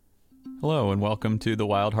Hello, and welcome to the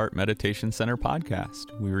Wild Heart Meditation Center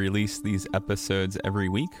podcast. We release these episodes every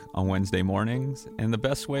week on Wednesday mornings, and the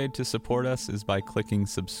best way to support us is by clicking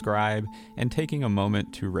subscribe and taking a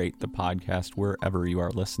moment to rate the podcast wherever you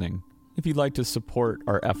are listening. If you'd like to support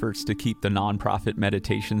our efforts to keep the nonprofit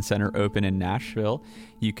meditation center open in Nashville,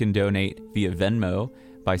 you can donate via Venmo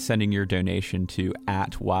by sending your donation to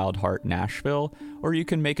 @WildHeartNashville, or you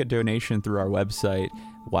can make a donation through our website,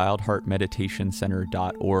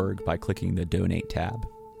 wildheartmeditationcenter.org, by clicking the Donate tab.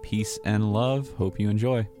 Peace and love. Hope you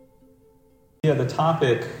enjoy. Yeah, the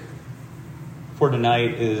topic for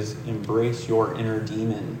tonight is embrace your inner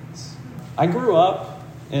demons. I grew up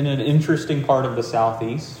in an interesting part of the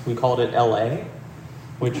Southeast. We called it LA,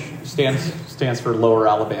 which stands for Lower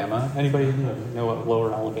Alabama. Anybody know what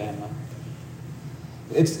Lower Alabama?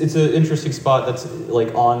 It's an interesting spot that's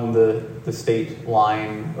like on the state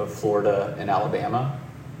line of Florida and Alabama.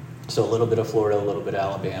 So a little bit of Florida, a little bit of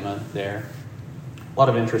Alabama there. A lot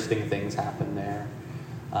of interesting things happen there.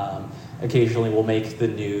 Occasionally we'll make the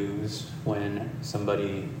news when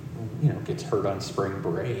somebody gets hurt on spring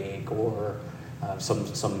break or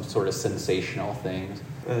some sort of sensational things.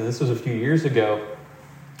 This was a few years ago,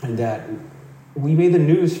 and that we made the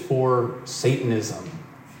news for Satanism.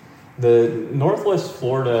 The Northwest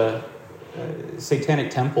Florida Satanic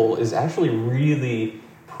Temple is actually really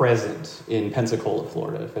present in Pensacola,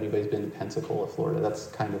 Florida. If anybody's been to Pensacola, Florida, that's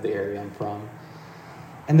kind of the area I'm from.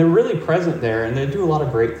 And they're really present there, and they do a lot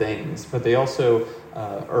of great things, but they also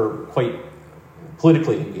are quite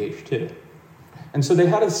politically engaged too. And so they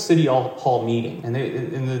had a city hall meeting, and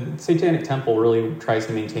the Satanic Temple really tries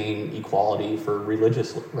to maintain equality for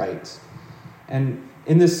religious rights. And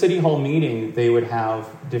in this city hall meeting, they would have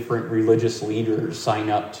different religious leaders sign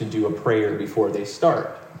up to do a prayer before they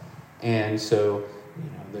start. And so,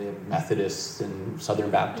 the Methodists and Southern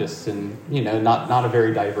Baptists and, not a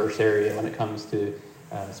very diverse area when it comes to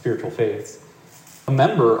spiritual faiths. A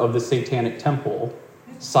member of the Satanic Temple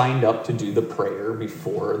signed up to do the prayer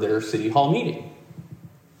before their city hall meeting.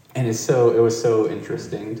 And it was so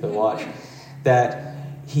interesting to watch that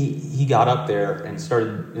he got up there and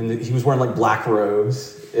started, and he was wearing like black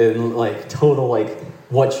robes and like total like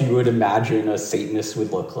what you would imagine a Satanist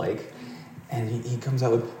would look like. And he comes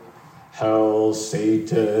out with, "Hell,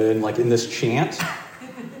 Satan," like in this chant.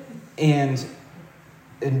 And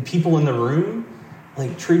people in the room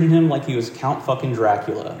like treated him like he was Count fucking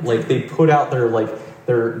Dracula. Like they put out their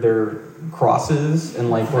crosses and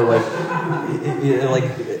like were like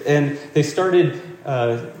and they started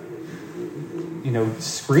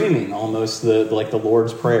screaming almost the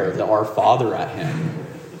Lord's Prayer, the Our Father at him.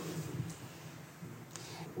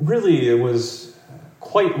 Really, it was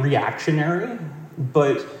quite reactionary,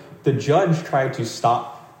 but the judge tried to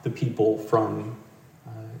stop the people from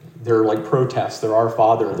their protests, their Our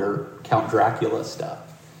Father, their Count Dracula stuff.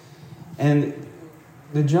 And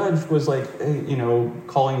the judge was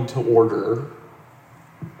calling to order.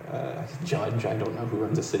 Judge, I don't know who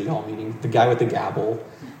runs a city hall meeting. The guy with the gavel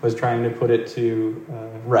was trying to put it to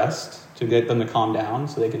rest, to get them to calm down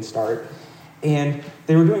so they can start. And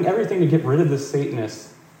they were doing everything to get rid of the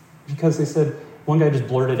Satanists because they said, one guy just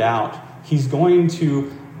blurted out, "He's going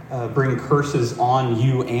to bring curses on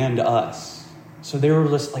you and us." So they were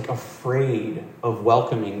just afraid of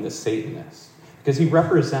welcoming the Satanists because he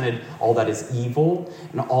represented all that is evil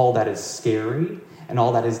and all that is scary and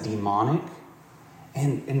all that is demonic.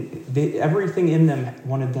 And everything in them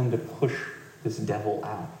wanted them to push this devil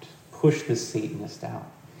out, push this Satanist out.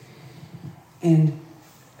 And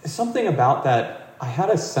something about that, I had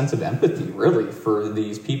a sense of empathy, really, for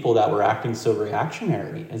these people that were acting so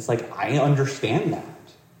reactionary. It's I understand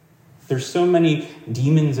that. There's so many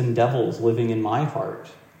demons and devils living in my heart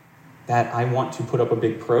that I want to put up a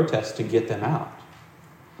big protest to get them out.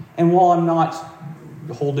 And while I'm not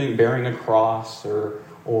bearing a cross or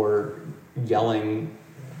yelling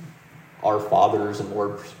Our Fathers and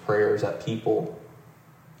Lord's Prayers at people,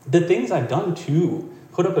 the things I've done to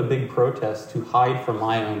put up a big protest to hide from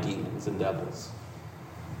my own demons and devils.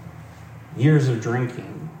 Years of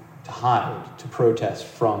drinking to hide, to protest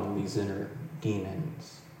from these inner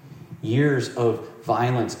demons. Years of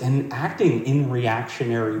violence and acting in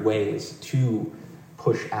reactionary ways to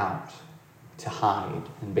push out, to hide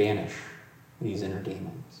and banish these inner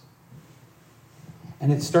demons. And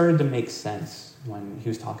it started to make sense when he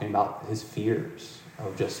was talking about his fears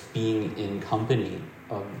of just being in company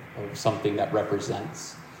of something that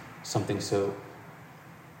represents something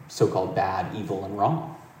so-called bad, evil, and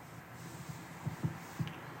wrong.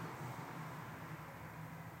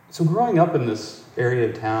 So growing up in this area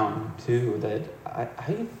of town, too, that I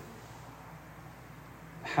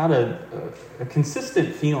had a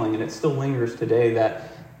consistent feeling, and it still lingers today, that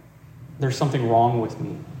there's something wrong with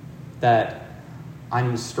me, that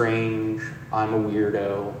I'm strange, I'm a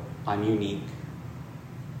weirdo, I'm unique,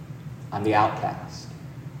 I'm the outcast.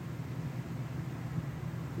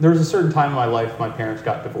 There was a certain time in my life my parents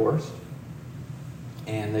got divorced,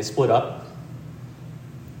 and they split up,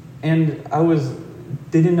 and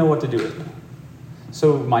they didn't know what to do with me.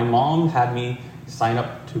 So my mom had me sign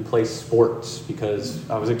up to play sports because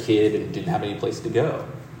I was a kid and didn't have any place to go.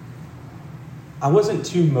 I wasn't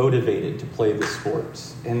too motivated to play the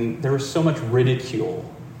sports, and there was so much ridicule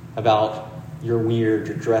about you're weird,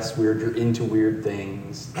 you're dressed weird, you're into weird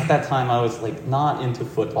things. At that time, I was not into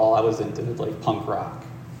football, I was into punk rock.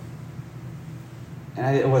 And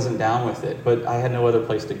I wasn't down with it, but I had no other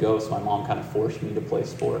place to go, so my mom kind of forced me to play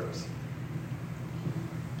sports.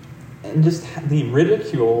 And just the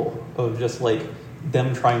ridicule of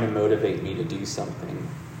them trying to motivate me to do something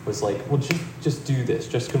was well, just do this,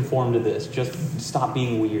 just conform to this, just stop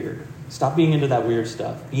being weird, stop being into that weird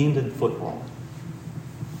stuff, be into football.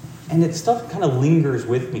 And it stuff kind of lingers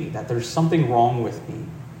with me, that there's something wrong with me,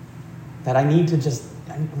 that I need to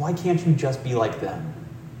why can't you just be like them?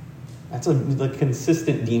 That's a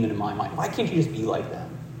consistent demon in my mind. Why can't you just be like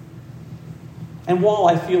them? And while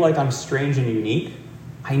I feel like I'm strange and unique,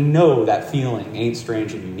 I know that feeling ain't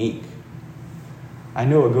strange and unique. I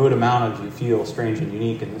know a good amount of you feel strange and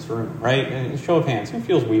unique in this room, right? And show of hands, who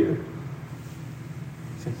feels weird?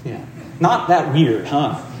 Yeah. Not that weird,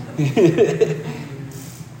 huh?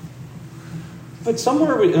 But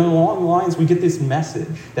somewhere along the lines, we get this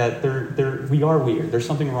message that we are weird. There's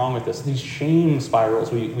something wrong with us. These shame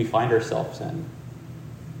spirals we find ourselves in.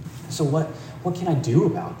 So what can I do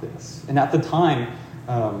about this? And at the time,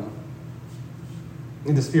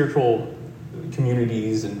 in the spiritual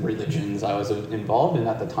communities and religions I was involved in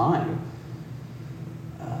at the time,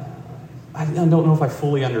 I don't know if I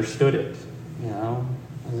fully understood it.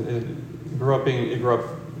 I grew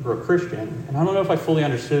up Christian, and I don't know if I fully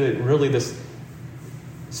understood it. Really, this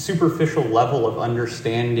superficial level of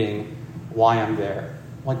understanding why I'm there.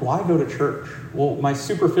 Why go to church? Well, my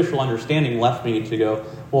superficial understanding left me to go,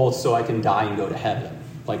 well, it's so I can die and go to heaven.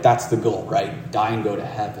 That's the goal, right? Die and go to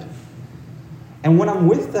heaven. And when I'm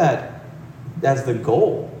with that as the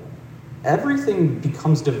goal, everything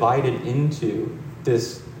becomes divided into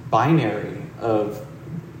this binary of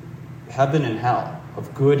heaven and hell,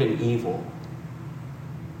 of good and evil,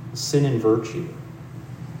 sin and virtue.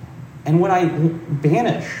 And when I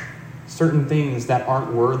banish certain things that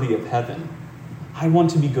aren't worthy of heaven, I want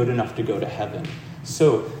to be good enough to go to heaven.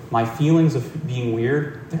 So my feelings of being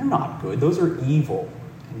weird, they're not good. Those are evil.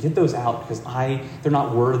 And get those out because they're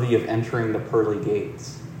not worthy of entering the pearly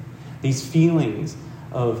gates. These feelings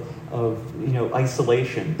of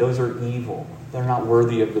isolation, those are evil. They're not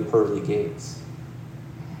worthy of the pearly gates.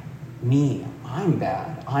 Me, I'm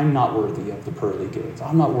bad. I'm not worthy of the pearly gates.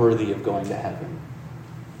 I'm not worthy of going to heaven.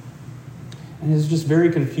 And it's just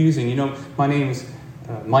very confusing. My name's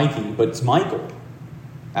Mikey, but it's Michael,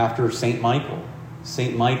 after St. Michael.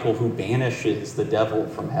 St. Michael who banishes the devil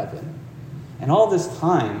from heaven. And all this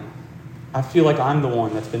time, I feel like I'm the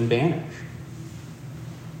one that's been banished.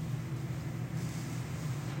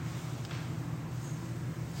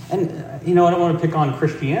 And, I don't want to pick on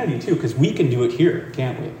Christianity, too, because we can do it here,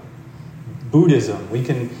 can't we? Buddhism, we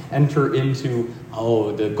can enter into,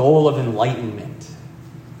 the goal of enlightenment.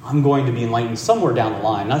 I'm going to be enlightened somewhere down the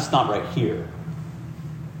line. That's not right here.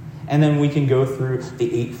 And then we can go through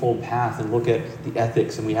the Eightfold Path and look at the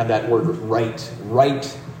ethics, and we have that word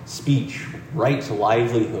right speech, right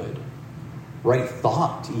livelihood, right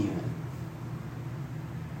thought even.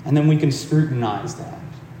 And then we can scrutinize that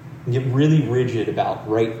and get really rigid about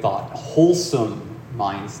right thought, wholesome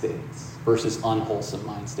mind states versus unwholesome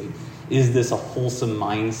mind state. Is this a wholesome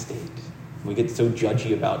mind state? We get so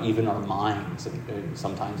judgy about even our minds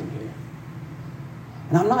sometimes in here.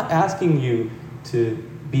 And I'm not asking you to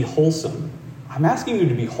be wholesome. I'm asking you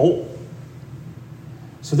to be whole.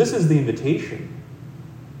 So this is the invitation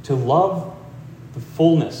to love the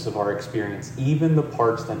fullness of our experience, even the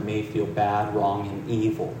parts that may feel bad, wrong, and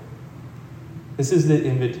evil. This is the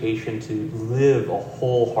invitation to live a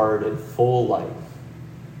wholehearted, full life,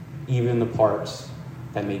 even the parts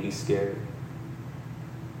that may be scary.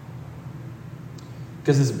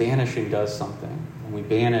 Because this banishing does something. When we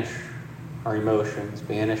banish our emotions,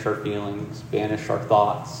 banish our feelings, banish our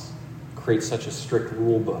thoughts, create such a strict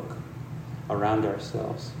rule book around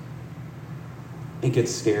ourselves, it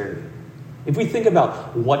gets scary. If we think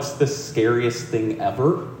about what's the scariest thing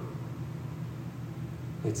ever,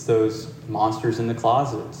 it's those monsters in the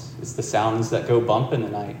closets. It's the sounds that go bump in the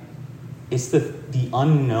night. It's the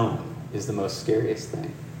unknown is the most scariest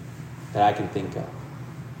thing that I can think of.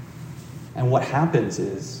 And what happens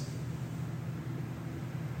is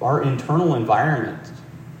our internal environment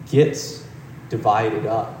gets divided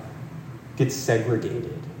up, gets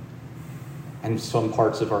segregated, and some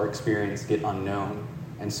parts of our experience get unknown.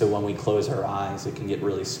 And so when we close our eyes, it can get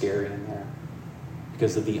really scary in there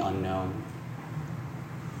because of the unknown.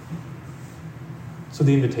 So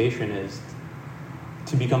the invitation is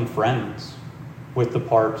to become friends with the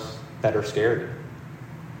parts that are scary.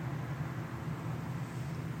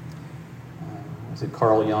 As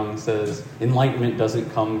Carl Jung says, enlightenment doesn't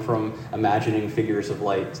come from imagining figures of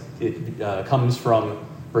light. It comes from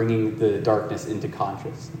bringing the darkness into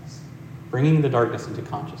consciousness. Bringing the darkness into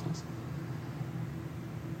consciousness.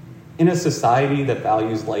 In a society that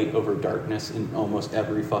values light over darkness in almost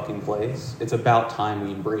every fucking place, it's about time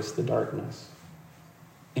we embrace the darkness.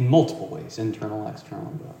 In multiple ways, internal, external,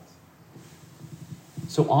 and both.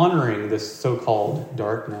 So honoring this so-called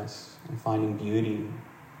darkness and finding beauty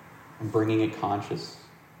and bringing it conscious.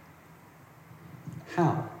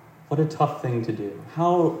 How? What a tough thing to do.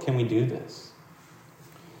 How can we do this?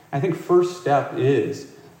 I think first step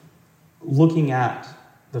is looking at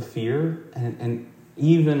the fear and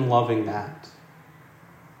even loving that.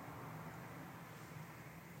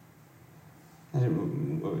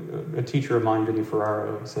 A teacher of mine, Vinnie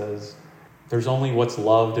Ferraro, says, there's only what's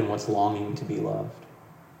loved and what's longing to be loved.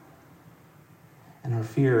 And our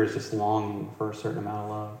fear is just longing for a certain amount of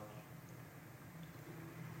love.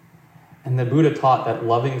 And the Buddha taught that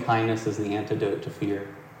loving kindness is the antidote to fear.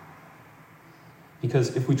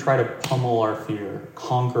 Because if we try to pummel our fear,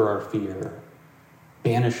 conquer our fear,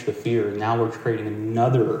 banish the fear, now we're creating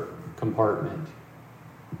another compartment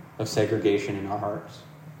of segregation in our hearts.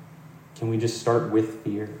 Can we just start with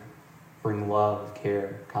fear? Bring love,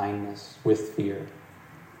 care, kindness with fear.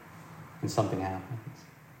 And something happens.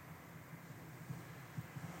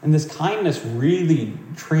 And this kindness really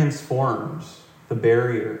transforms the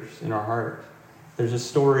barriers in our heart. There's a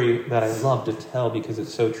story that I love to tell because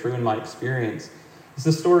it's so true in my experience. It's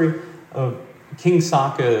the story of King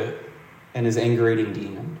Saka and his anger-eating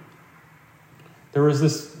demon. There was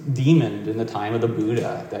this demon in the time of the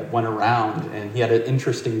Buddha that went around and he had an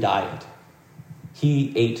interesting diet.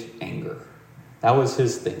 He ate anger. That was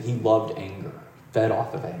his thing. He loved anger, fed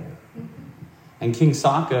off of anger. And King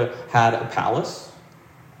Saka had a palace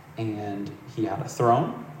and he had a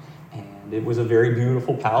throne. And it was a very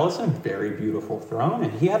beautiful palace and a very beautiful throne.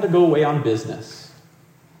 And he had to go away on business.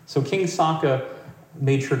 So King Saka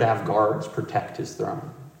made sure to have guards protect his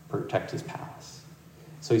throne, protect his palace.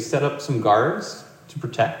 So he set up some guards to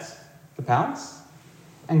protect the palace.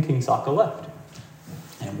 And King Saka left.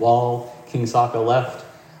 And while King Saka left,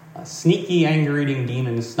 a sneaky anger-eating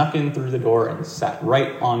demon snuck in through the door and sat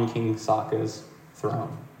right on King Saka's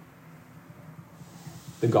throne.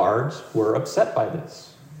 The guards were upset by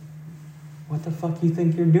this. What the fuck you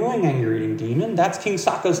think you're doing, anger-eating demon? That's King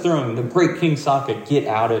Saka's throne. The great King Saka, get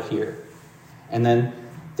out of here. And then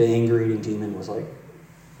the anger-eating demon was like,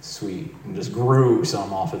 sweet, and just grew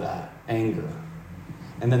some off of that anger.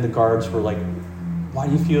 And then the guards were like, why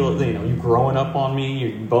do you feel, you growing up on me,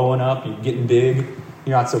 you're bowing up, you're getting big,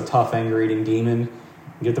 you're not so tough, anger-eating demon.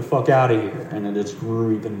 Get the fuck out of here. And then it just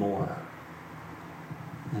grew even more.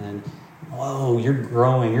 And then, whoa, you're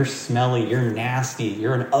growing, you're smelly, you're nasty,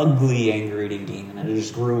 you're an ugly anger-eating demon. And it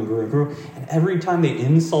just grew and grew and grew. And every time they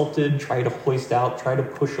insulted, tried to hoist out, tried to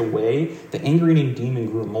push away, the anger-eating demon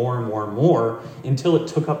grew more and more and more until it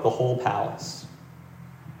took up the whole palace.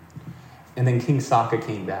 And then King Saka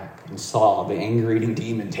came back and saw the anger-eating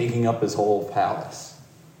demon taking up his whole palace.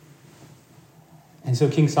 And so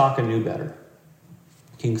King Saka knew better.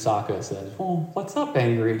 King Saka says, well, what's up,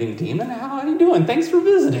 anger-eating demon? How are you doing? Thanks for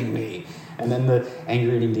visiting me. And then the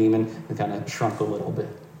anger-eating demon kind of shrunk a little bit.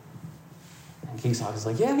 And King Saka's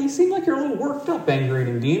like, yeah, you seem like you're a little worked up,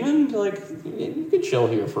 anger-eating demon. Like, you could chill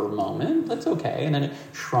here for a moment. That's okay. And then it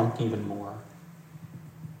shrunk even more.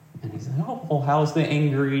 And he's like, oh, well, how's the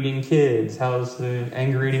anger-eating kids? How's the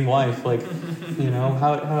anger-eating wife? Like, how's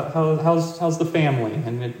the family?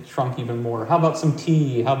 And it shrunk even more. How about some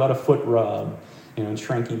tea? How about a foot rub? It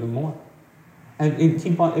shrank even more. And it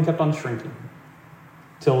kept on shrinking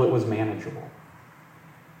till it was manageable.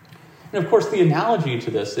 And of course, the analogy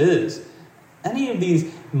to this is any of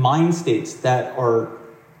these mind states that are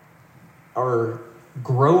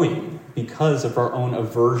growing because of our own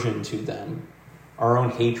aversion to them, our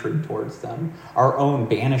own hatred towards them, our own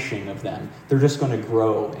banishing of them, they're just going to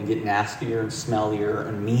grow and get nastier and smellier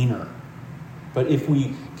and meaner. But if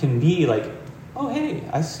we can be like, oh, hey,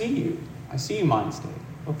 I see you, mind state.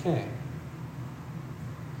 Okay.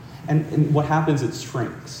 And what happens, it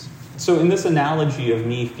shrinks. So in this analogy of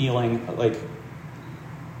me feeling like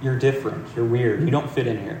you're different, you're weird, you don't fit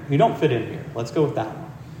in here. You don't fit in here. Let's go with that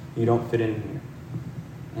one. You don't fit in here.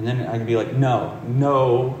 And then I can be like,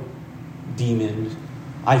 no, demon,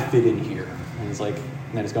 I fit in here. And it's like,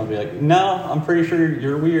 and then it's going to be like, no, I'm pretty sure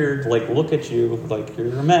you're weird. Like, look at you, like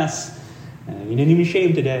you're a mess. And you didn't even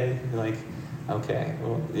shave today. You're like, okay,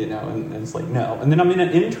 well, and it's like, no. And then I'm in an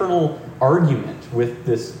internal argument with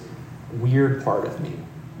this weird part of me.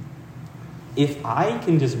 If I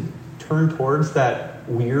can just turn towards that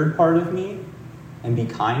weird part of me and be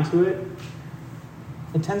kind to it,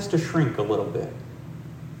 it tends to shrink a little bit.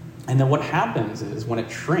 And then what happens is when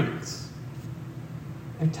it shrinks,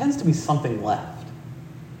 there tends to be something left.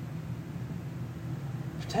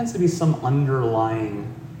 There tends to be some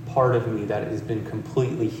underlying part of me that has been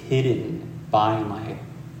completely hidden by my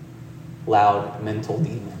loud mental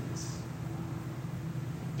demons.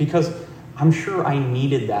 Because I'm sure I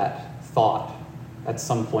needed that thought at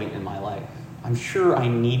some point in my life. I'm sure I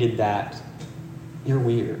needed that, you're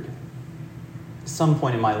weird, at some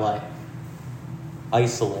point in my life.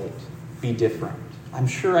 Isolate, be different. I'm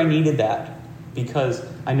sure I needed that because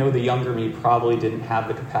I know the younger me probably didn't have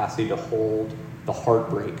the capacity to hold the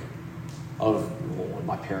heartbreak of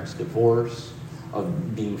my parents' divorce,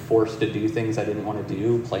 of being forced to do things I didn't want to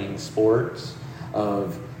do, playing sports,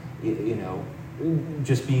 of,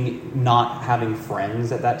 just not having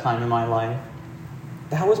friends at that time in my life.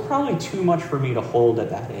 That was probably too much for me to hold at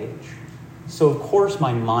that age. So of course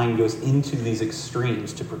my mind goes into these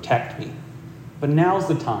extremes to protect me. But now's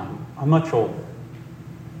the time. I'm much older,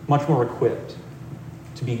 much more equipped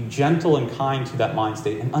to be gentle and kind to that mind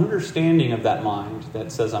state and understanding of that mind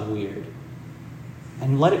that says I'm weird.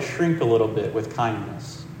 And let it shrink a little bit with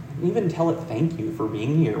kindness. And even tell it thank you for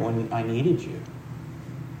being here when I needed you.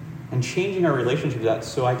 And changing our relationship to that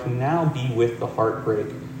so I can now be with the heartbreak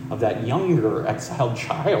of that younger exiled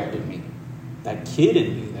child in me. That kid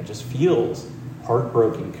in me that just feels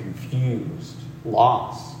heartbroken, confused,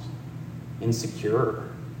 lost, insecure,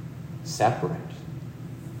 separate.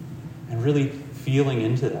 And really feeling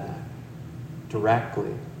into that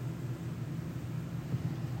directly.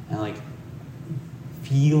 And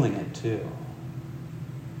feeling it too.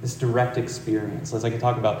 This direct experience. Let's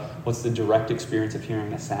talk about what's the direct experience of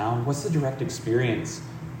hearing a sound. What's the direct experience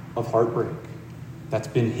of heartbreak that's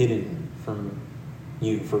been hidden from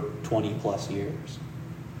you for 20 plus years?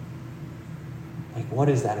 What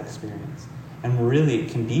is that experience? And really,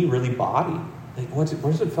 it can be really body. What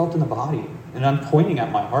is it felt in the body? And I'm pointing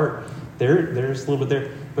at my heart. There's a little bit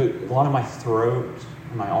there, but a lot of my throat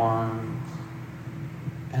and my arms.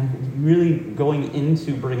 And really going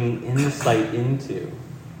into bringing insight into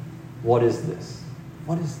what is this?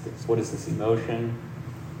 What is this? What is this emotion?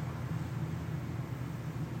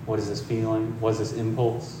 What is this feeling? What is this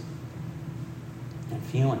impulse? And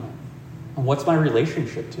feeling it. And what's my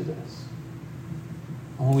relationship to this?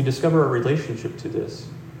 And when we discover our relationship to this,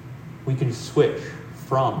 we can switch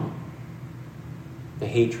from the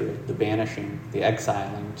hatred, the banishing, the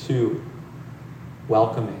exiling, to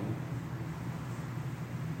welcoming,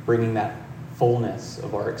 bringing that fullness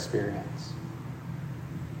of our experience.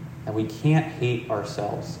 And we can't hate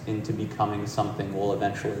ourselves into becoming something we'll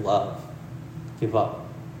eventually love. Give up.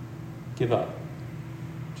 Give up.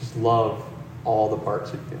 Just love all the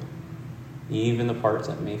parts of you. Even the parts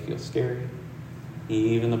that may feel scary.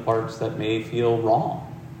 Even the parts that may feel wrong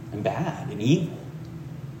and bad and evil.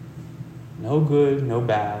 No good, no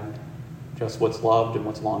bad. Just what's loved and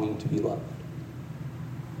what's longing to be loved.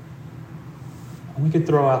 And we could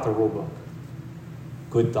throw out the rule book.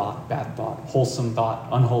 Good thought, bad thought, wholesome thought,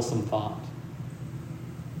 unwholesome thought.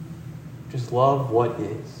 Just love what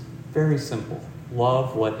is. Very simple.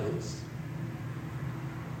 Love what is.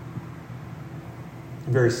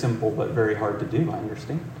 Very simple, but very hard to do, I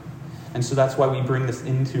understand. And so that's why we bring this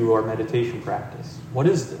into our meditation practice. What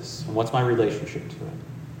is this? And what's my relationship to it?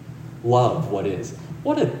 Love what is.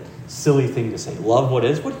 What a silly thing to say. Love what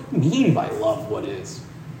is? What do you mean by love what is?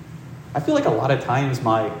 I feel like a lot of times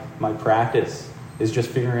my practice is just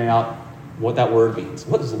figuring out what that word means.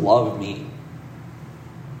 What does love mean?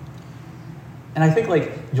 And I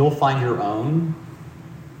think you'll find your own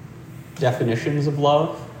definitions of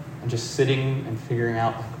love and just sitting and figuring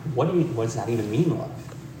out what does that even mean,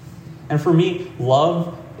 love? And for me,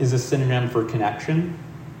 love is a synonym for connection.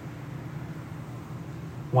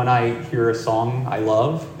 When I hear a song I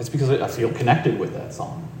love, it's because I feel connected with that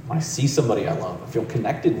song. When I see somebody I love, I feel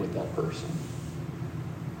connected with that person.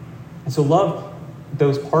 And so love,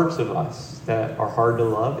 those parts of us that are hard to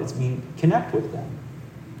love, connect with them.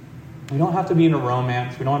 We don't have to be in a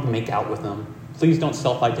romance. We don't have to make out with them. Please don't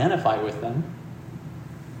self-identify with them.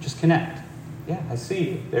 Just connect. Yeah, I see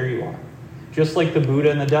you. There you are. Just like the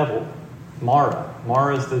Buddha and the devil. Mara.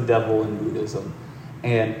 Mara is the devil in Buddhism.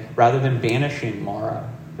 And rather than banishing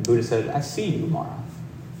Mara, the Buddha said, I see you, Mara.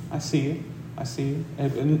 I see you. I see you.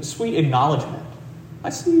 And sweet acknowledgement. I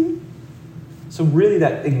see you. So really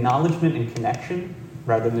that acknowledgement and connection,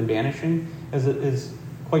 rather than banishing, is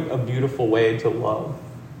quite a beautiful way to love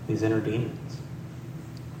these inner demons.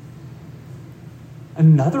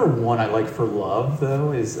 Another one I like for love,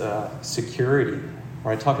 though, is security,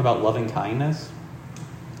 where I talk about loving kindness.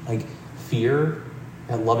 Like fear,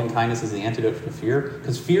 that loving kindness is the antidote to fear,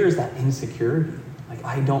 because fear is that insecurity. Like,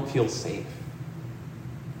 I don't feel safe.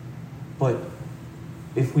 But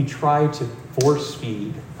if we try to force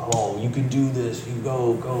feed, oh, you can do this, you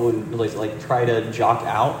go, and like try to jock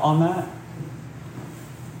out on that,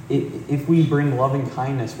 if we bring loving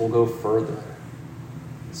kindness, we'll go further.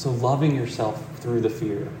 So loving yourself through the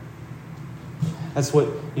fear. That's what,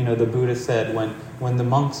 the Buddha said when the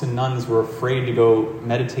monks and nuns were afraid to go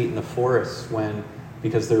meditate in the forest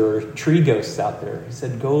because there were tree ghosts out there. He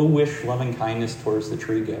said, go wish loving kindness towards the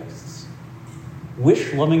tree ghosts.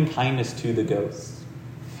 Wish loving kindness to the ghosts.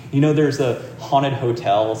 There's a haunted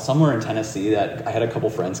hotel somewhere in Tennessee that I had a couple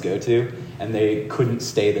friends go to, and they couldn't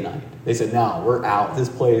stay the night. They said, no, we're out. This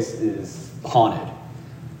place is haunted.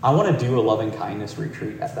 I want to do a loving kindness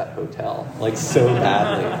retreat at that hotel, so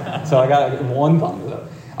badly. So I got one thumb though.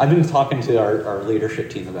 I've been talking to our leadership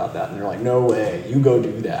team about that, and they're like, no way, you go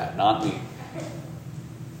do that, not me.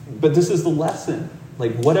 But this is the lesson.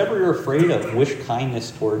 Whatever you're afraid of, wish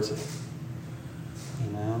kindness towards it.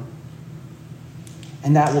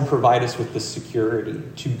 And that will provide us with the security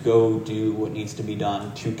to go do what needs to be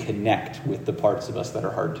done to connect with the parts of us that are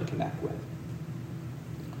hard to connect with.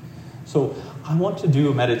 So I want to do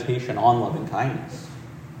a meditation on loving kindness.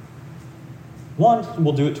 One,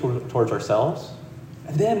 we'll do it towards ourselves.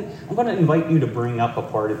 And then I'm going to invite you to bring up a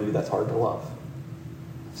part of you that's hard to love.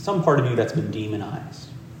 Some part of you that's been demonized.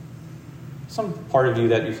 Some part of you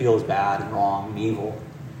that you feel is bad and wrong and evil.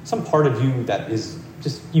 Some part of you that is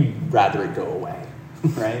just, you'd rather it go away,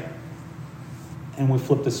 right? And we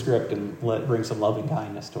flip the script and bring some loving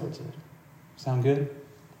kindness towards it. Sound good?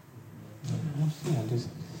 Yeah,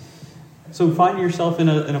 so find yourself in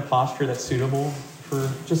a posture that's suitable for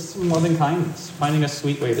just some loving kindness, finding a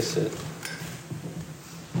sweet way to sit.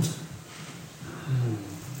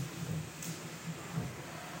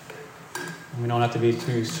 We don't have to be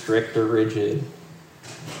too strict or rigid,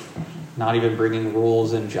 not even bringing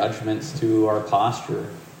rules and judgments to our posture.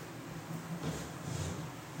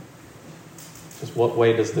 Just what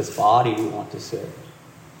way does this body want to sit?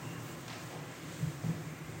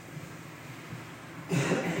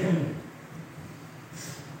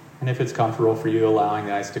 And if it's comfortable for you, allowing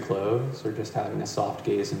the eyes to close or just having a soft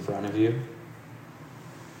gaze in front of you.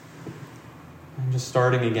 And just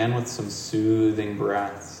starting again with some soothing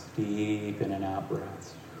breaths, deep in and out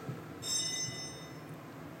breaths.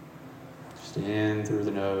 Just in through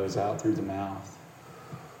the nose, out through the mouth.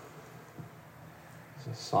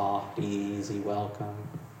 It's a soft, easy welcome.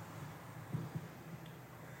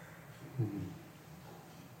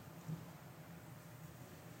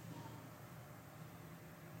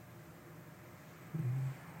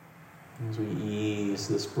 As we ease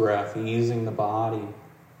this breath, easing the body,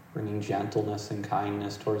 bringing gentleness and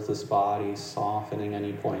kindness towards this body, softening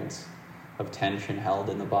any points of tension held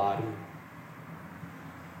in the body.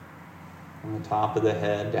 From the top of the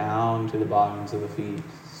head down to the bottoms of the feet,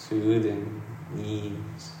 soothing,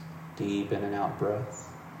 ease, deep in and out breath.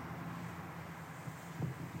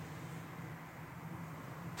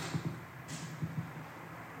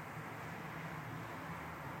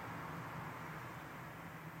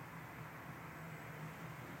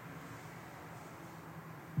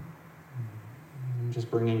 Just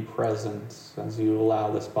bringing presence as you allow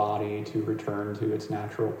this body to return to its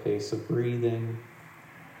natural pace of breathing,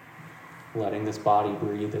 letting this body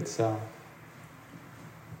breathe itself.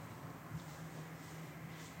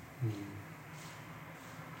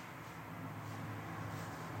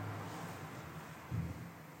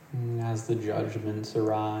 And as the judgments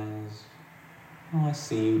arise, I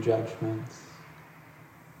see you, judgments,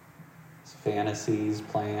 fantasies,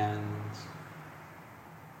 plans.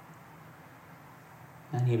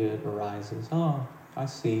 Any bit arises, I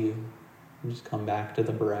see you. And just come back to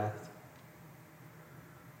the breath.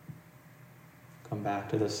 Come back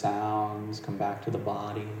to the sounds, come back to the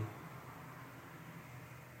body.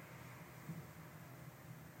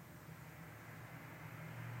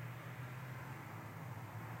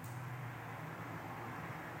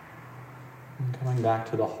 And coming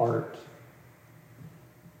back to the heart.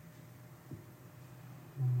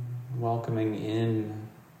 welcoming in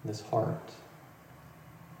this heart.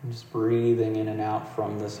 And just breathing in and out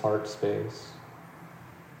from this heart space.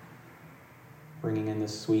 Bringing in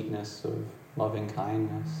this sweetness of loving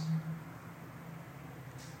kindness.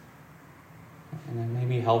 And it may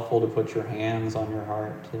be helpful to put your hands on your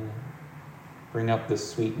heart to bring up this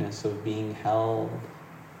sweetness of being held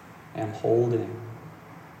and holding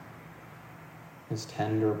this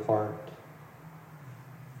tender part.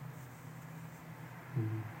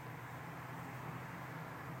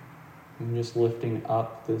 And just lifting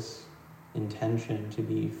up this intention to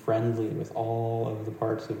be friendly with all of the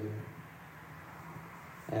parts of you.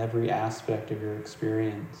 Every aspect of your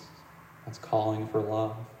experience that's calling for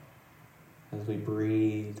love as we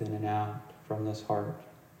breathe in and out from this heart.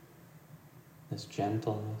 This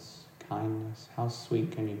gentleness, kindness. How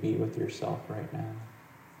sweet can you be with yourself right now?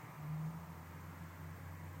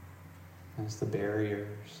 As the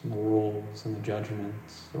barriers and the rules and the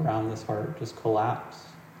judgments around this heart just collapse.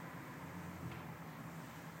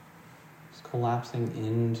 Just collapsing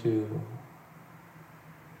into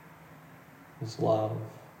this love,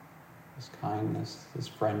 this kindness, this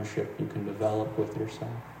friendship you can develop with yourself.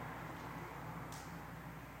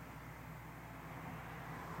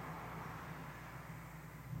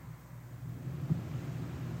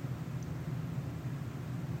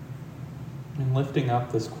 And lifting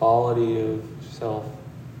up this quality of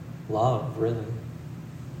self-love, really,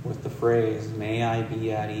 with the phrase, may I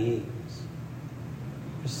be at ease.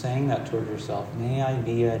 Just saying that toward yourself, may I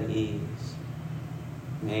be at ease.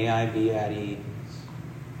 May I be at ease.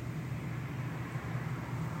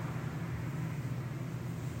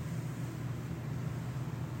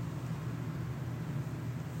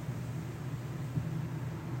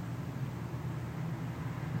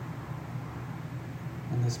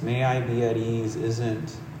 And this may I be at ease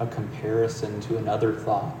isn't a comparison to another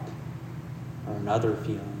thought or another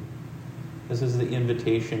feeling. This is the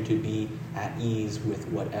invitation to be at ease with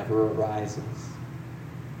whatever arises.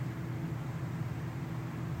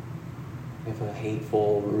 If a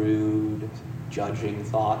hateful, rude, judging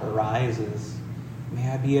thought arises, may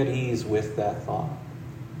I be at ease with that thought.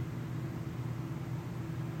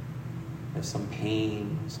 If some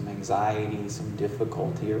pain, some anxiety, some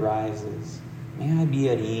difficulty arises, may I be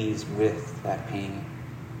at ease with that pain.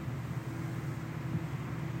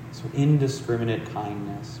 So indiscriminate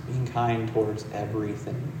kindness, being kind towards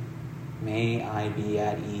everything. May I be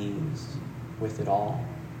at ease with it all.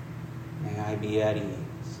 May I be at ease.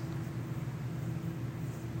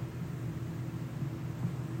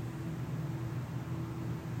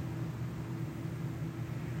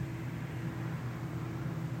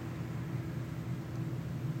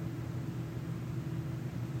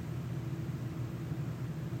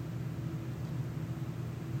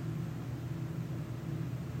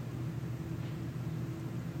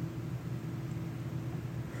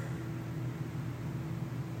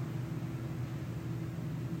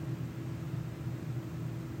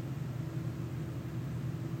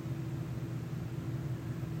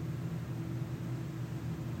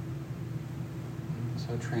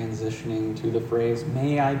 So transitioning to the phrase,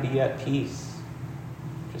 may I be at peace.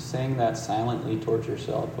 Just saying that silently towards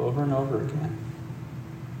yourself over and over again.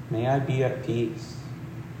 May I be at peace.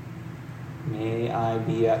 May I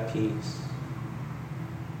be at peace.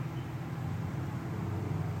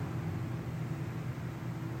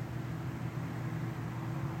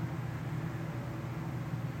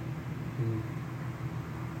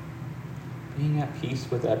 Being at peace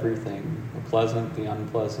with everything, the pleasant, the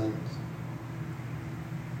unpleasant.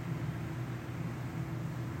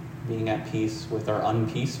 Being at peace with our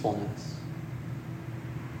unpeacefulness.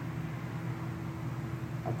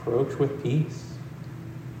 Approach with peace.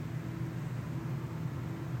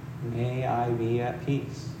 May I be at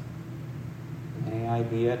peace. May I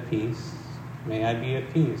be at peace. May I be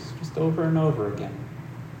at peace. Just over and over again.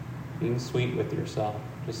 Being sweet with yourself.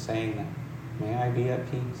 Just saying that. May I be at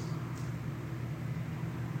peace.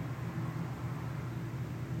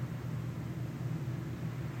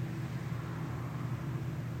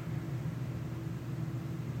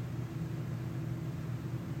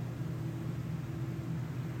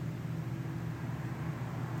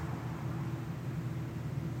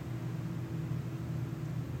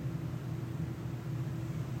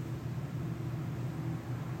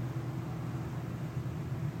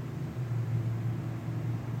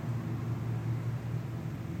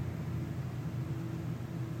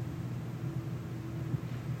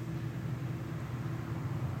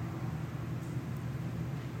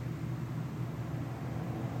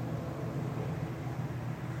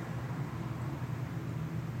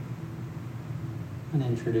 And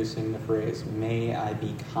introducing the phrase, may I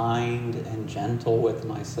be kind and gentle with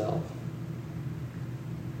myself.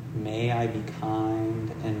 May I be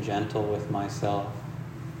kind and gentle with myself.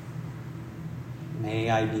 May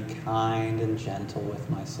I be kind and gentle with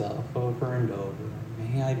myself over and over.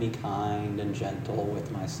 May I be kind and gentle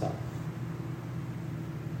with myself.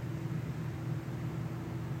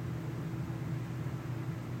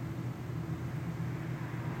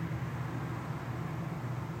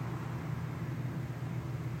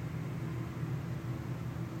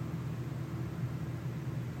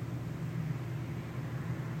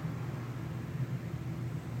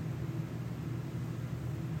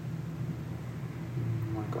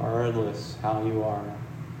 Regardless how you are,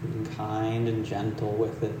 being kind and gentle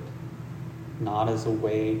with it, not as a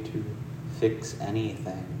way to fix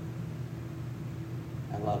anything.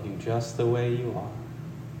 I love you just the way you are.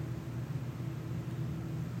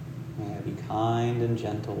 May I be kind and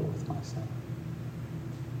gentle with myself.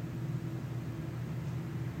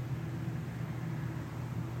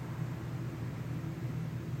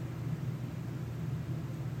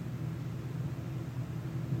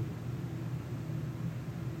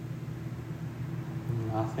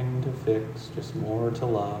 Nothing to fix, just more to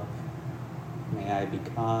love. May I be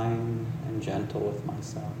kind and gentle with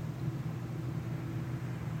myself.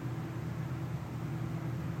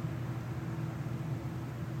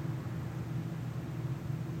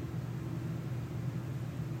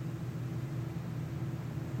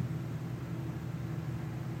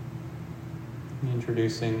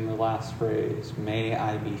 Introducing the last phrase, may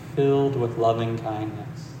I be filled with loving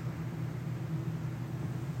kindness.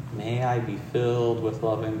 May I be filled with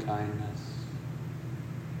loving kindness.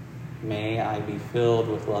 May I be filled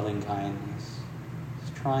with loving kindness.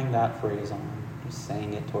 Just trying that phrase on, just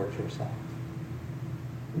saying it towards yourself.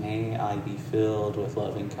 May I be filled with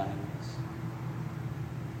loving kindness.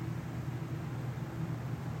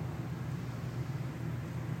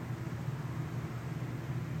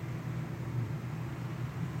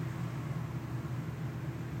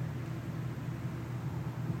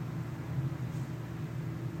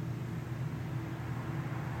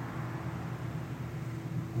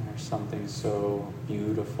 There's something so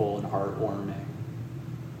beautiful and heartwarming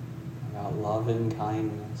about love and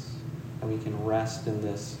kindness, that we can rest in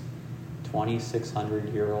this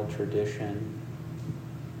 2,600-year-old tradition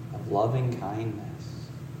of loving kindness,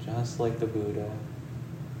 just like the Buddha,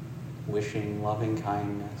 wishing loving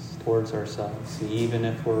kindness towards ourselves, even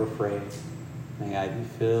if we're afraid. May I be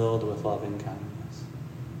filled with loving kindness.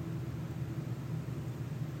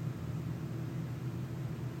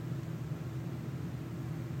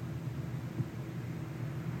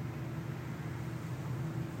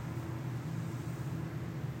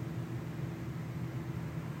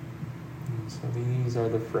 So these are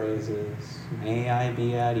the phrases. May I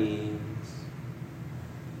be at ease.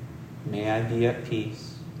 May I be at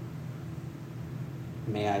peace.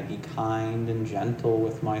 May I be kind and gentle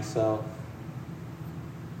with myself.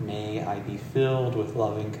 May I be filled with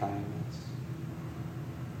loving kindness.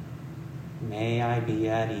 May I be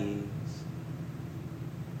at ease.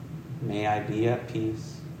 May I be at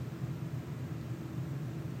peace.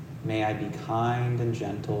 May I be kind and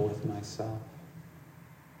gentle with myself.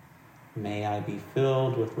 May I be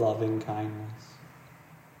filled with loving kindness.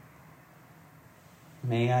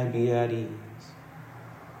 May I be at ease.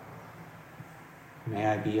 May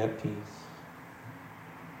I be at peace.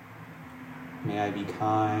 May I be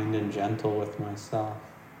kind and gentle with myself.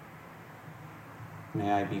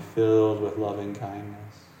 May I be filled with loving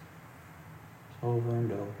kindness. Over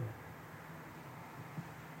and over.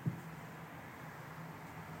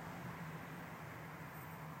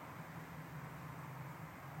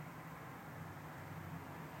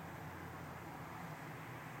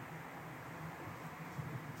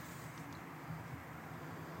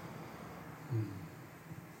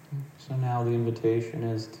 So now the invitation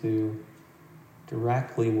is to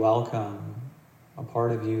directly welcome a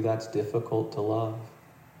part of you that's difficult to love.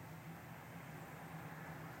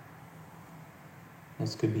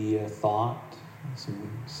 This could be a thought, some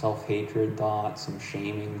self-hatred thought, some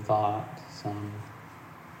shaming thought, some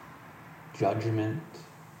judgment,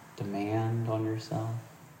 demand on yourself.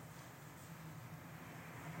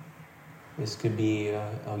 This could be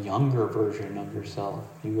a younger version of yourself,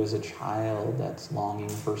 you as a child that's longing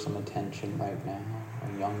for some attention right now,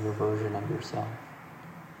 a younger version of yourself.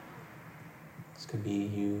 This could be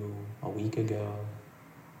you a week ago.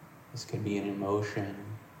 This could be an emotion.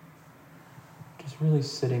 Just really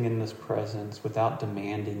sitting in this presence without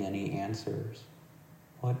demanding any answers.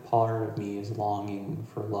 What part of me is longing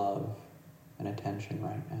for love and attention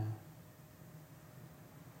right now?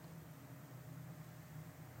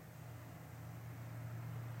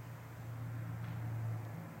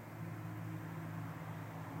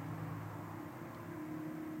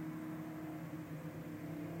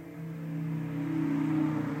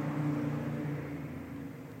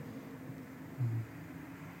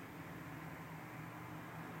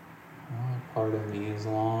 part of me is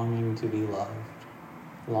longing to be loved,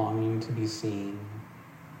 longing to be seen.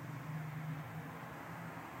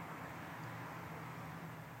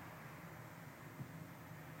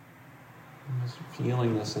 I'm just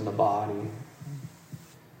feeling this in the body,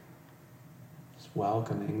 just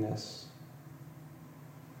welcoming this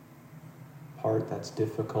part that's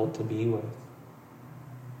difficult to be with,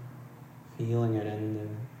 feeling it in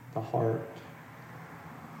the heart.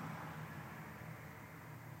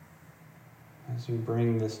 As you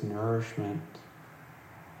bring this nourishment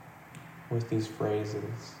with these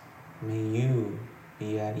phrases, may you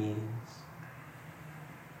be at ease.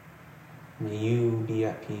 May you be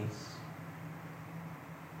at peace.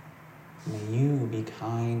 May you be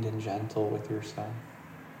kind and gentle with yourself.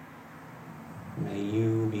 May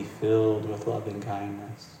you be filled with loving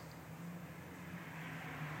kindness.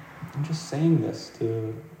 I'm just saying this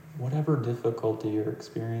to whatever difficulty you're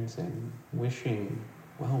experiencing, wishing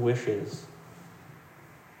well wishes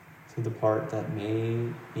to the part that may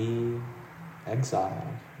be exiled,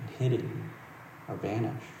 hidden, or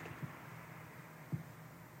banished.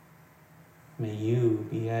 May you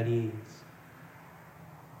be at ease.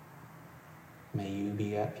 May you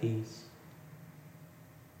be at peace.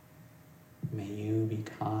 May you be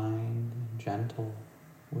kind and gentle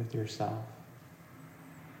with yourself.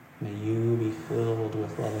 May you be filled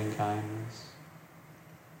with loving kindness.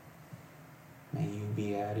 May you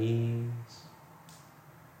be at ease.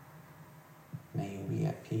 May you be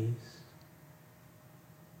at peace.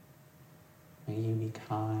 May you be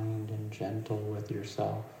kind and gentle with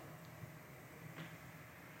yourself.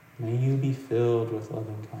 May you be filled with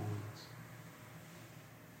loving kindness.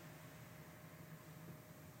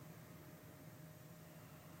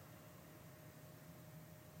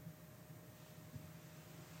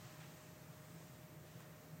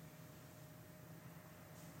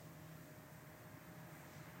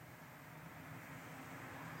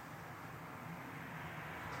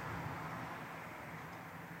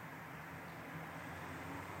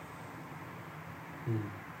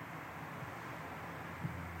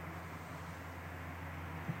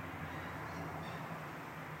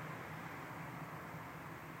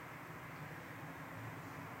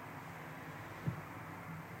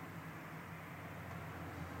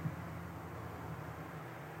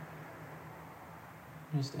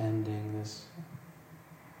 Just ending this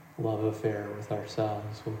love affair with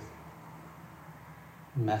ourselves with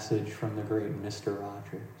a message from the great Mr.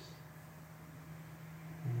 Rogers.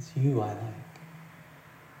 It's you I like.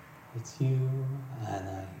 It's you I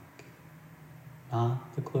like.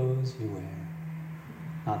 Not the clothes you wear,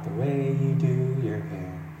 not the way you do your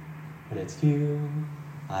hair, but it's you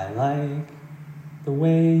I like. The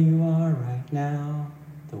way you are right now,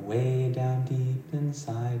 the way down deep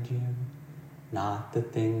inside you. Not the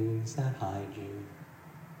things that hide you,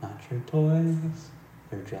 not your toys,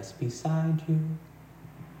 they're just beside you.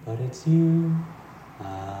 But it's you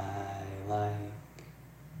I like.